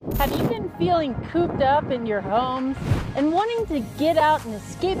Have you been feeling cooped up in your homes and wanting to get out and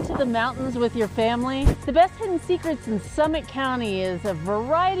escape to the mountains with your family? The best hidden secrets in Summit County is a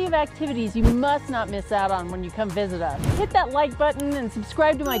variety of activities you must not miss out on when you come visit us. Hit that like button and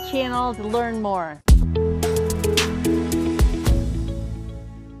subscribe to my channel to learn more.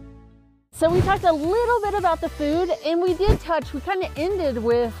 So we talked a little bit about the food, and we kind of ended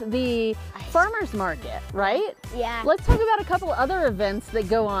with the farmer's market, right? Yeah. Let's talk about a couple other events that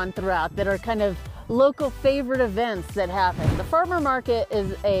go on throughout that are kind of local favorite events that happen. The farmer market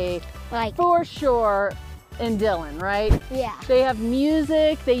is for sure in Dillon, right? Yeah. They have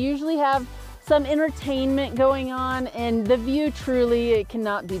music, they usually have some entertainment going on, and the view truly, it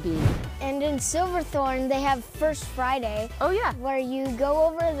cannot be beat. And in Silverthorne, they have First Friday. Oh yeah. Where you go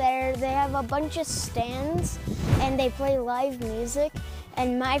over there, they have a bunch of stands and they play live music.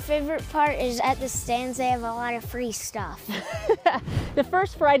 And my favorite part is at the stands, they have a lot of free stuff. The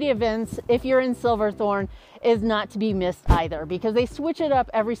First Friday events, if you're in Silverthorne, is not to be missed either, because they switch it up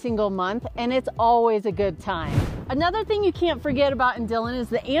every single month and it's always a good time. Another thing you can't forget about in Dillon is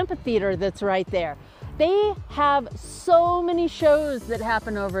the amphitheater that's right there. They have so many shows that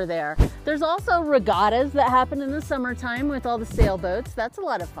happen over there. There's also regattas that happen in the summertime with all the sailboats. That's a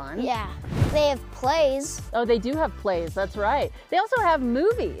lot of fun. Yeah. They have plays. Oh, they do have plays, that's right. They also have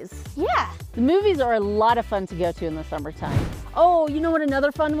movies. Yeah. The movies are a lot of fun to go to in the summertime. Oh, you know what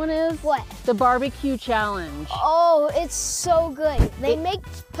another fun one is? What? The barbecue challenge. Oh, it's so good. They make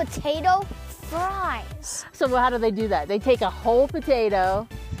potato fries. So how do they do that? They take a whole potato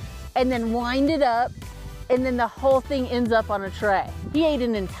and then wind it up, and then the whole thing ends up on a tray. He ate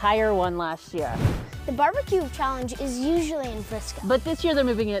an entire one last year. The barbecue challenge is usually in Frisco. But this year they're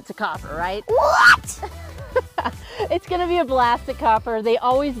moving it to Copper, right? What? It's gonna be a blast at Copper. They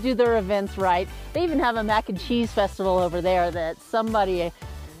always do their events right. They even have a mac and cheese festival over there that somebody,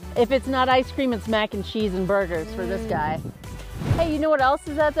 if it's not ice cream, it's mac and cheese and burgers for this guy. Hey, you know what else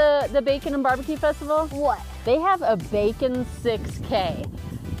is at the Bacon and Barbecue Festival? What? They have a Bacon 6K.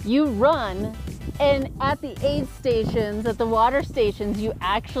 You run, and at the aid stations, at the water stations, you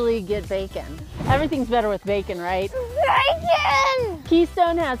actually get bacon. Everything's better with bacon, right? Bacon!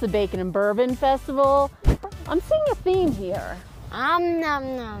 Keystone has a Bacon and Bourbon Festival. I'm seeing a theme here. Nom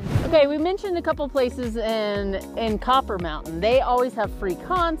nom. Okay, we mentioned a couple places in Copper Mountain. They always have free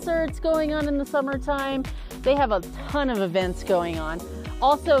concerts going on in the summertime. They have a ton of events going on.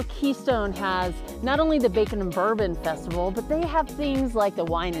 Also, Keystone has not only the Bacon and Bourbon Festival, but they have things like the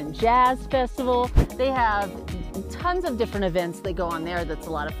Wine and Jazz Festival. They have tons of different events that go on there that's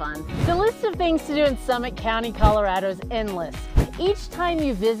a lot of fun. The list of things to do in Summit County, Colorado is endless. Each time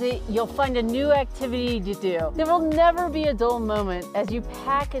you visit, you'll find a new activity to do. There will never be a dull moment as you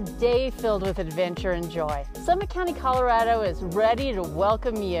pack a day filled with adventure and joy. Summit County, Colorado is ready to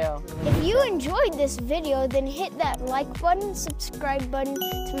welcome you. If you enjoyed this video, then hit that like button, subscribe button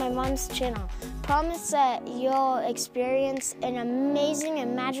to my mom's channel. Promise that you'll experience an amazing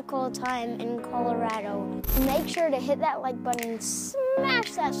and magical time in Colorado. Make sure to hit that like button,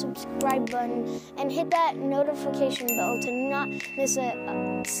 smash that subscribe button, and hit that notification bell to not miss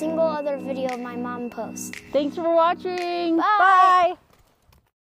a single other video my mom posts. Thanks for watching. Bye. Bye.